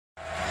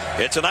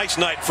It's a nice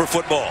night for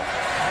football.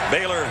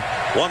 Baylor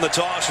won the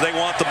toss. They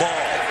want the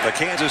ball. The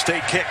Kansas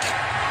State kick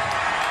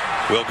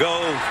will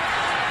go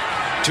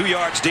 2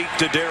 yards deep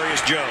to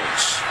Darius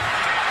Jones.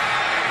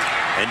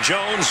 And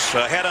Jones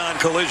a head-on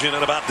collision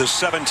at about the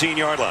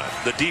 17-yard line.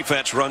 The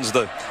defense runs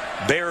the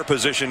Bear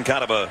position,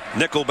 kind of a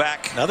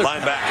nickelback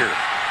linebacker.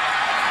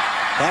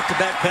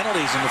 Back-to-back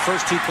penalties in the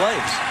first 2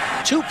 plays.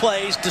 2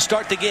 plays to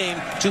start the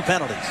game, 2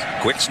 penalties.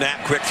 Quick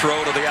snap, quick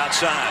throw to the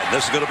outside.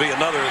 This is going to be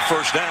another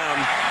first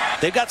down.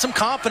 They've got some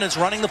confidence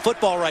running the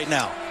football right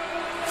now.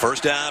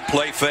 First down,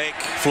 play fake.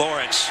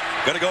 Florence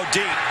going to go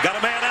deep. Got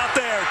a man out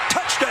there.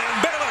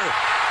 Touchdown, Baylor.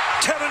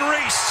 Kevin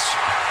Reese.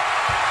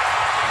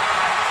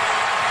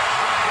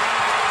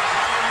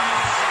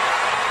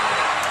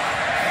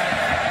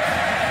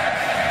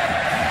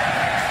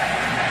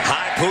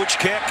 High pooch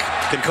kick.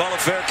 Can call a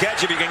fair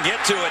catch if you can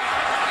get to it.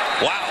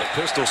 Wow,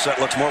 the pistol set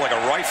looks more like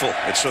a rifle.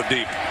 It's so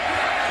deep.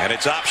 And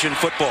it's option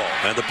football.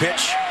 And the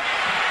pitch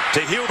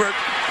to Hubert.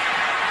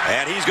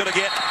 And he's going to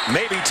get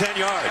maybe 10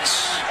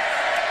 yards.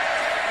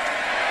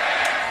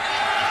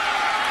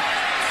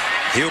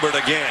 Hubert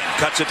again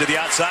cuts it to the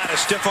outside. A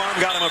stiff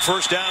arm got him a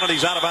first down, and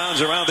he's out of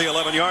bounds around the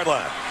 11-yard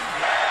line.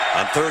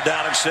 On 3rd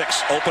down and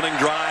 6, opening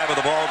drive of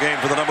the ball game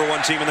for the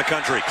 #1 team in the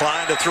country.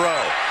 Klein to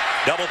throw.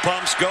 Double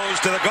pumps, goes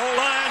to the goal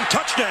line.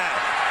 Touchdown.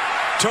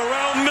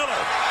 Terrell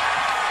Miller.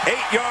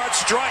 8-yard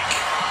strike.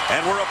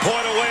 And we're a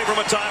point away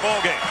from a tie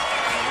ball game.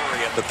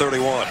 At the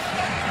 31.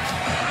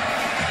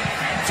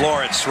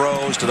 Florence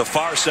throws to the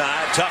far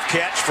side. Tough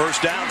catch.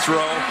 First down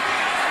throw.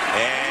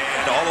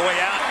 And all the way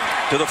out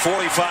to the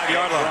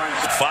 45-yard line.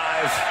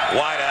 5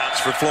 wideouts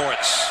for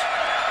Florence.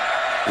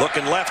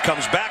 Looking left,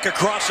 comes back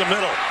across the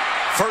middle.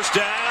 First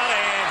down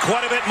and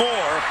quite a bit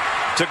more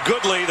to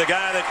Goodley, the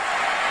guy that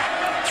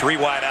 3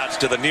 wideouts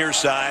to the near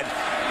side.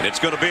 And it's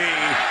going to be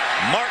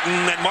Martin,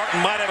 and Martin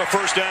might have a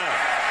first down.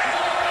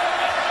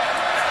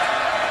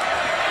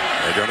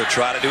 They're going to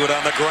try to do it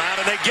on the ground,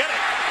 and they get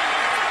it.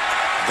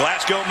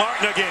 Glasgow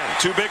Martin again.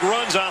 2 big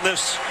runs on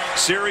this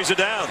series of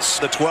downs.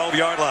 The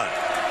 12-yard line.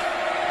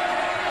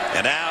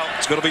 And now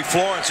it's going to be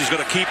Florence who's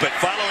going to keep it,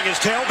 following his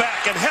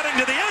tailback and heading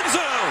to the end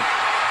zone.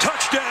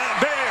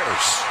 Touchdown,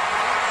 Bears.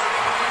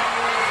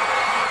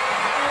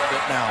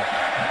 Now,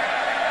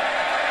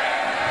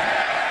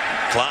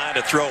 Klein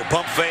to throw,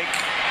 pump fake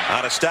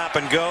on a stop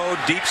and go,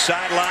 deep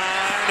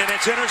sideline, and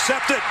it's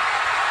intercepted.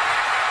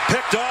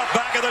 Picked off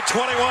back of the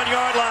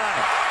 21-yard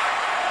line.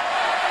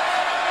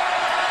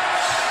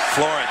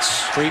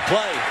 Florence. Free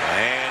play.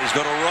 And he's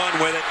going to run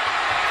with it.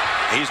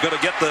 He's going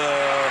to get the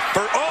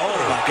first. Oh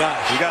my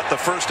gosh. He got the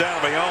first down,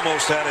 but he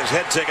almost had his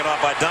head taken off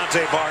by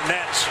Dante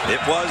Barnett.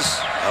 It was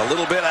a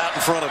little bit out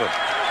in front of him.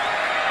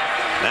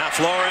 Now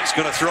Florence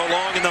going to throw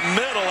long in the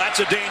middle.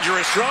 That's a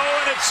dangerous throw,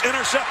 and it's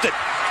intercepted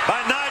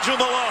by Nigel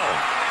Malone.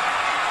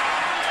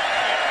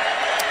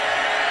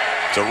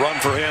 It's a run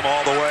for him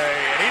all the way,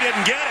 and he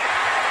didn't get it.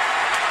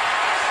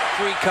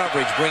 3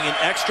 coverage, bringing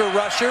extra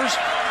rushers.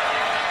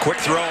 Quick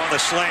throw on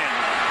the slant.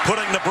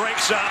 Putting the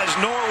brakes on is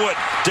Norwood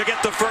to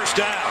get the first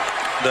down.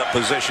 The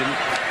position.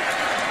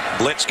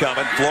 Blitz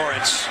coming.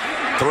 Florence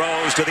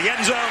throws to the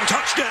end zone.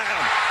 Touchdown.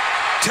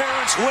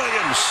 Terrence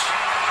Williams.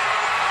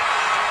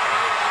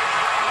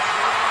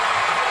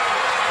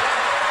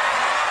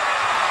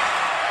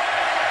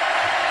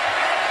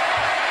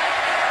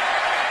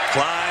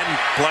 Klein,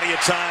 plenty of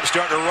time,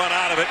 starting to run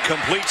out of it.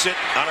 Completes it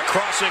on a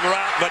crossing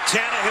route, but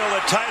Tannehill,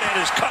 the tight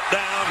end, is cut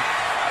down.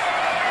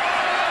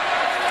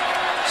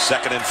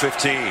 2nd and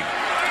 15.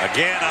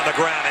 Again on the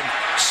ground, and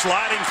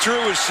sliding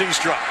through is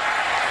Seastrunk.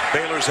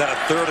 Baylor's had a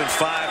 3rd and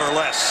 5 or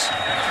less.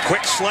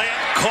 Quick slant,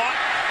 caught.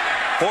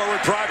 Forward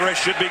progress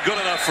should be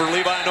good enough for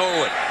Levi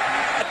Norwood.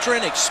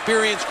 Veteran,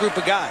 experienced group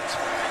of guys.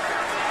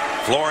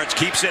 Florence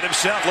keeps it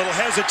himself. Little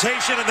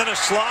hesitation, and then a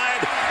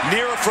slide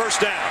near a first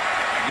down.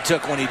 He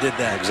took when he did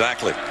that.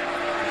 Exactly.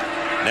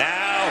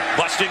 Now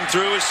busting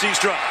through is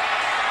Seastrunk.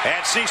 And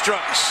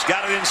Seastrunk's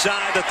got it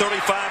inside the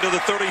 35 to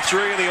the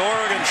 33 of the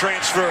Oregon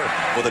transfer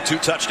with a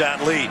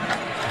 2-touchdown lead.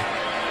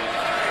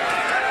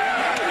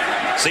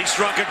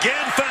 Seastrunk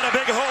again found a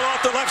big hole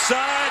off the left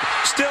side.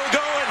 Still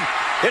going.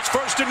 It's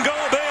 1st and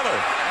goal, Baylor.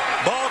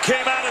 Ball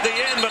came out at the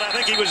end, but I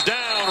think he was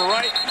down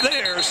right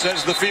there,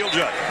 says the field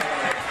judge.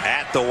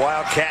 At the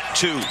Wildcat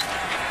 2.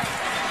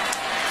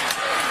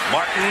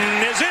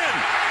 Martin is in.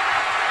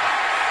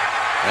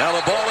 Now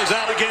the ball is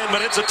out again, but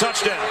it's a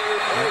touchdown.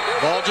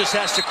 Ball just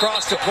has to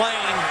cross the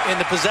plane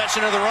in the possession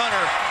of the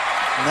runner,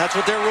 and that's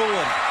what they're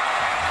ruling.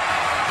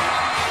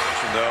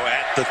 Though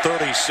at the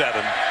 37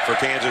 for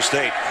Kansas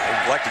State.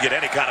 They'd like to get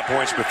any kind of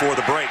points before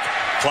the break.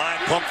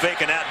 Klein pump fake,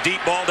 and out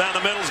deep ball down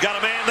the middle's got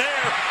a man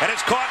there, and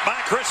it's caught by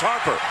Chris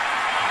Harper.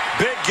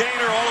 Big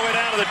gainer all the way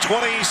down to the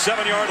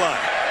 27-yard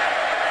line.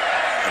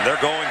 And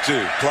they're going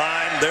to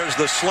Klein. There's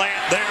the slant.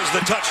 There's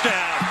the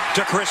touchdown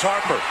to Chris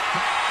Harper.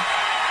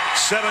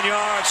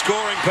 7-yard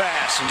scoring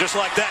pass, and just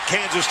like that,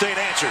 Kansas State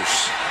answers.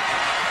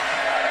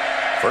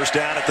 First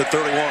down at the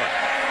 31.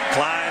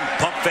 Klein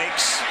pump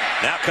fakes.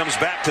 Now comes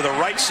back to the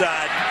right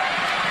side.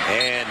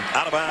 And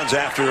out of bounds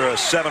after a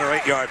 7 or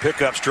 8 yard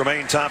pickup,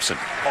 Tremaine Thompson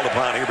called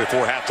upon here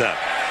before halftime.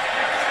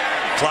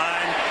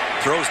 Klein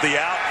throws the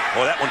out.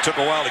 Well, that one took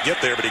a while to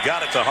get there, but he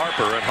got it to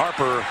Harper, and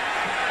Harper.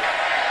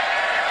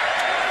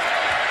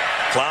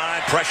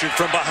 Klein pressured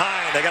from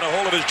behind. They got a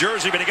hold of his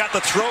jersey, but he got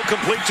the throw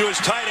complete to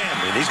his tight end,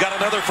 and he's got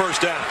another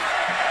first down.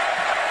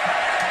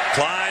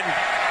 Klein,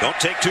 don't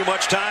take too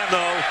much time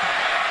though.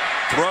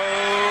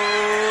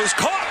 Throws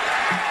caught.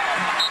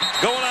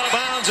 Going out of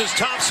bounds is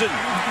Thompson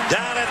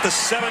down at the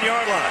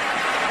 7-yard line.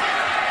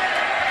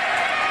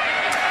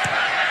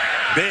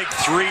 Big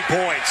 3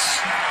 points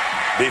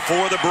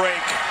before the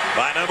break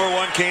by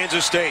 #1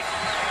 Kansas State.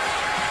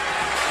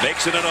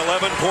 Makes it an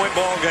 11-point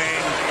ball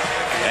game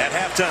at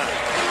halftime.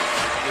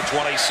 The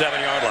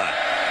 27-yard line.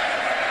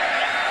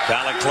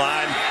 Colin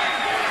Klein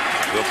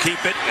will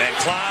keep it, and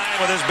Klein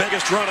with his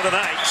biggest run of the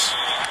night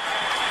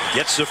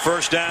gets the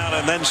first down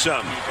and then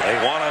some. They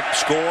want to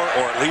score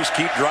or at least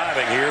keep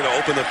driving here to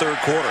open the third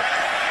quarter.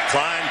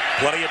 Klein,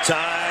 plenty of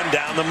time,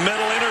 down the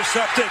middle,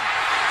 intercepted,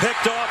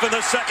 picked off in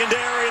the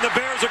secondary, and the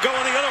Bears are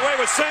going the other way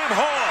with Sam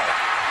Hall.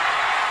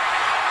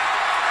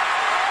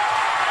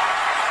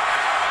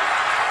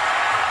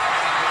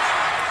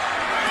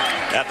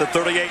 At the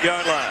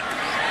 38-yard line,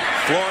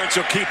 Florence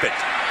will keep it.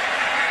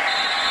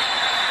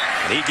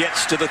 And he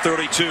gets to the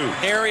 32.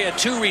 Area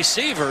 2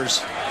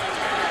 receivers.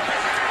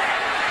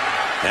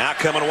 Now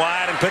coming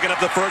wide and picking up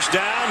the first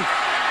down.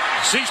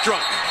 Seastrunk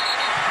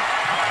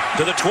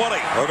to the 20,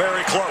 or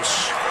very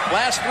close.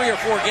 Last 3 or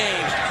 4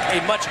 games,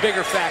 a much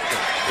bigger factor.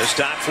 This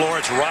time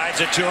Florence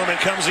rides it to him and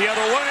comes the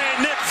other way.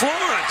 Nick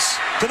Florence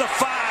to the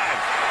 5.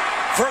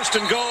 First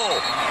and goal.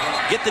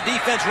 Get the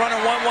defense running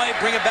one way,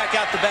 bring it back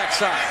out the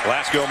backside.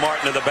 Glasgow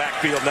Martin in the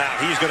backfield now.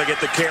 He's going to get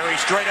the carry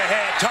straight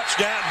ahead.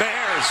 Touchdown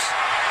Bears.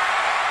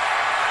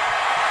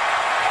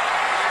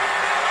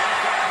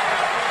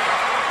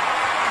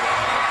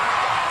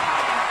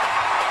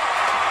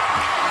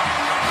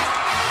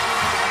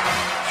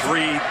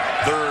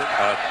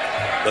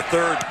 The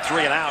third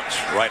 3 and outs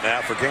right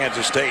now for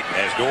Kansas State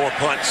as Gore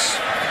punts.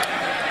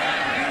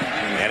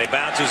 And he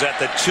bounces at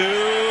the 2.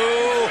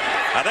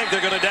 I think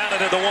they're going to down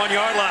it at the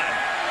 1-yard line.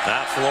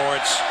 Now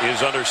Florence is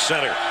under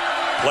center.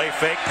 Play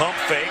fake, pump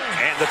fake,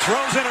 and the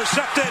throw's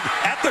intercepted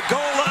at the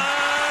goal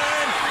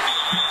line.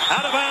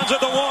 Out of bounds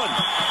at the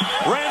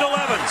 1. Randall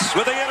Evans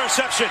with the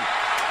interception.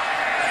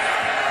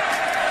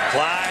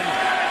 Klein,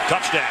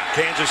 touchdown,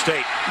 Kansas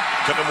State.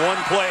 Took him 1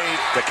 play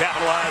to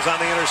capitalize on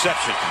the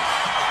interception.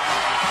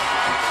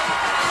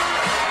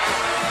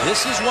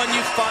 This is when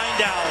you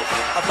find out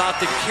about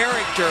the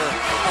character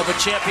of a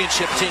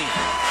championship team.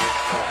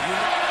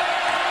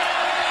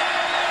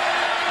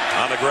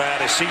 On the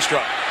ground is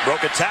Seastrunk.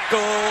 Broke a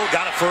tackle,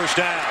 got a first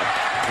down.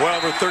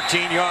 12 or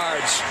 13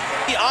 yards.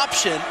 The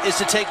option is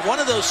to take one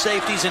of those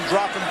safeties and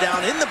drop him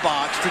down in the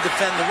box to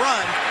defend the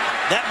run.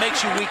 That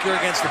makes you weaker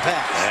against the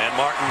pass. And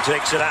Martin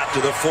takes it out to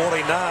the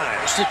 49.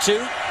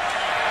 Substitute.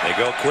 They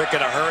go quick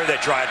in a hurry.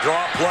 They try a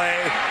draw play.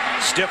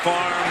 Stiff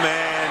arm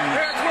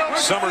and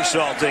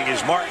somersaulting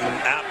is Martin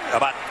out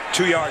about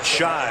 2 yards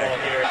shy.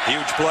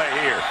 Huge play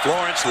here.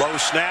 Florence, low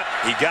snap.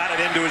 He got it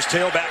into his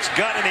tailback's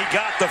gut, and he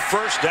got the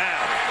first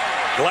down.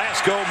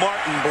 Glasgow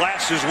Martin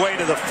blasts his way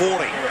to the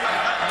 40.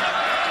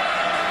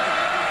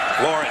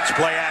 Florence,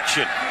 play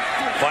action.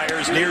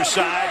 Fires near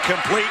side,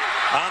 complete.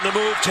 On the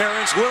move,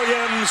 Terrence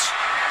Williams.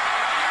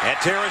 And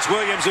Terrence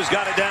Williams has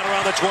got it down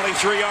around the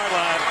 23-yard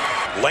line.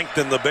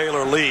 Lengthen the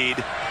Baylor lead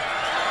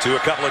to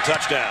a couple of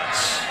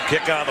touchdowns.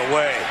 Kick on the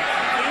way.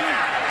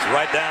 It's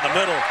right down the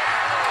middle.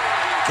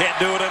 Can't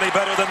do it any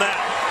better than that.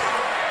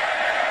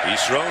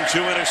 He's thrown 2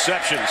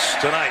 interceptions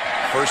tonight.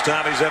 First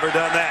time he's ever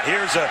done that.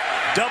 Here's a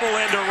double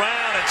end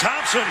around, and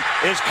Thompson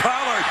is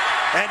collared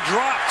and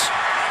dropped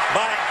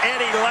by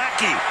Eddie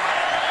Lache.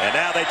 And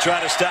now they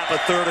try to stop a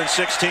 3rd and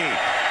 16.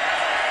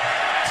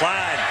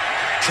 Klein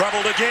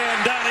troubled again.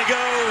 Down he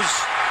goes.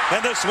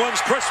 And this one's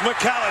Chris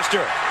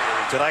McAllister.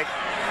 Tonight,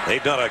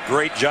 they've done a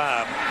great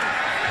job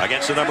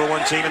against the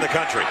 #1 team in the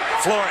country.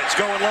 Florence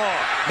going long.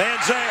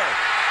 Man's there.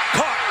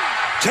 Caught.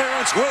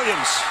 Terrence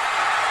Williams.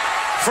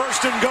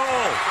 First and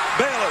goal.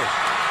 Baylor.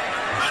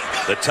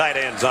 The tight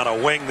end's on a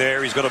wing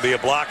there. He's going to be a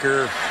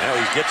blocker. Now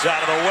he gets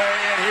out of the way,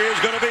 and here's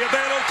going to be a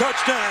Baylor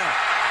touchdown.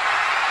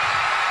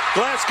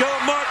 Glasgow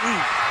Martin.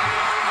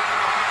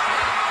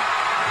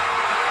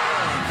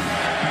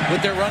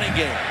 With their running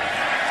game.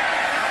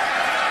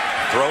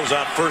 Throws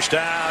on first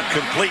down,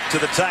 complete to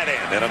the tight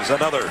end. And it's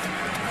another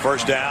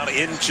first down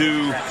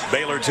into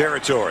Baylor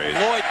territory.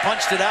 Lloyd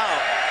punched it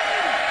out.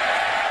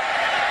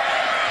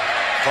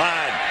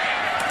 Klein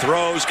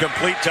throws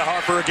complete to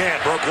Harper again.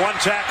 Broke 1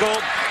 tackle,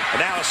 and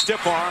now a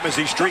stiff arm as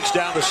he streaks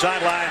down the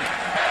sideline.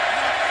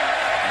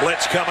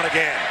 Blitz coming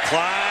again.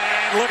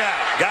 Klein, look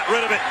out, got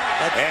rid of it.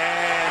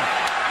 And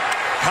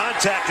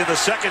contact in the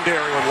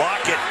secondary with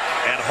Lache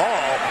and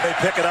Hall. They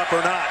pick it up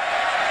or not.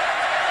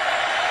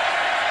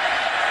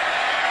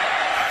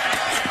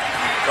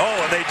 Oh,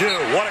 and they do.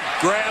 What a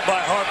grab by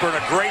Harper and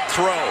a great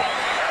throw.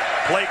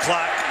 Play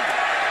clock.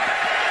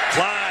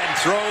 Klein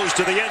throws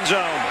to the end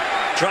zone.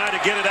 trying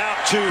to get it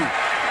out to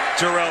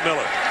Terrell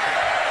Miller.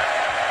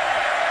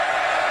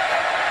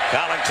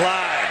 Colin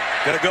Klein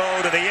going to go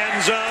to the end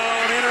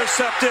zone,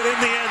 intercepted in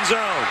the end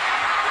zone.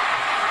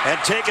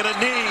 And taking a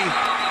knee,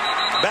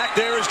 back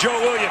there is Joe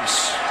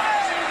Williams.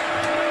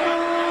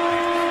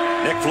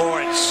 Nick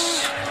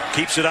Florence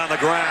keeps it on the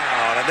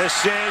ground, and this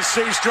is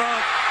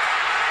Seastrunk.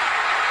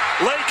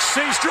 Lache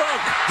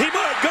Seastrunk, he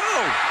might go.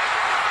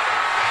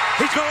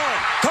 He's gone,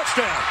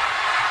 touchdown.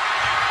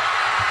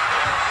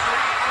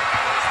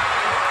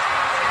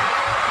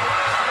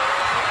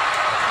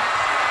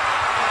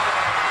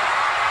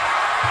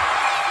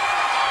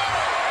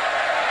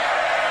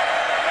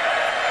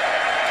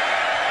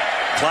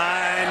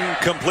 Klein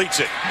completes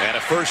it, and a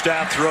first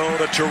down throw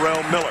to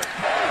Terrell Miller.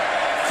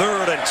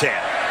 3rd and 10.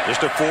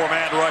 Just a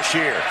 4-man rush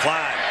here.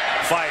 Klein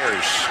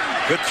fires.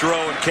 Good throw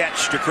and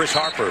catch to Chris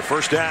Harper.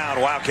 First down,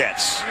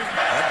 Wildcats.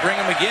 I'd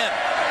bring him again.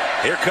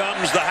 Here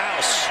comes the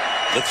house.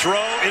 The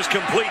throw is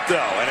complete,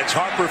 though, and it's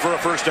Harper for a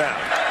first down.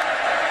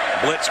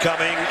 Blitz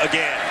coming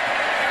again.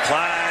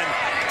 Klein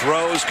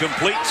throws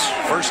complete.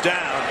 First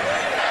down.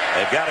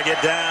 They've got to get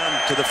down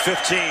to the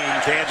 15.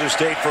 Kansas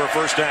State for a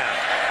first down.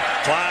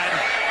 Klein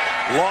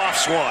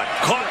lofts one.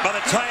 Caught by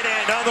the tight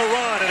end on the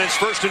run, and it's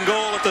 1st and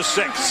goal at the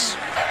 6.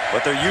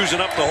 But they're using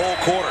up the whole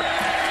quarter.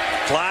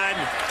 Klein,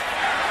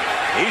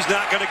 he's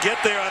not going to get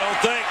there, I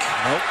don't think.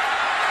 Nope.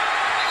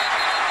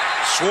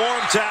 Swarm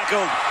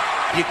tackled.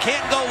 You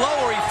can't go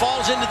low or he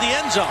falls into the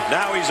end zone.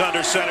 Now he's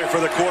under center for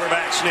the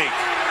quarterback sneak.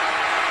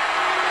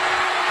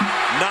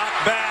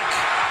 Knocked back.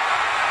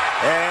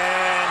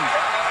 And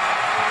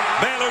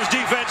Baylor's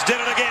defense did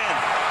it again.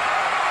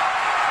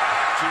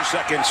 2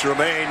 seconds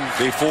remain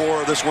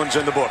before this one's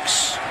in the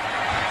books.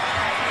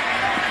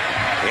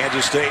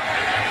 Kansas State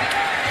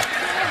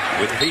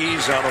with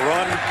ease on the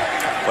run.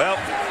 Well,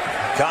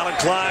 Colin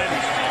Klein,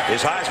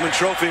 his Heisman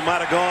Trophy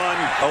might have gone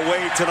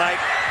away tonight.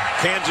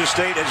 Kansas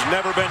State has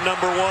never been #1.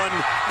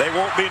 They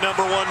won't be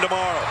 #1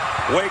 tomorrow.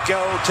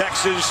 Waco,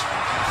 Texas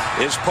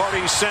is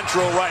party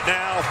central right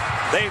now.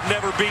 They've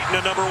never beaten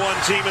a #1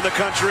 team in the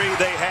country.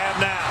 They have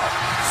now.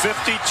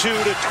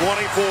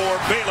 52-24,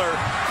 Baylor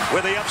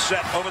with the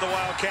upset over the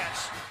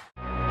Wildcats.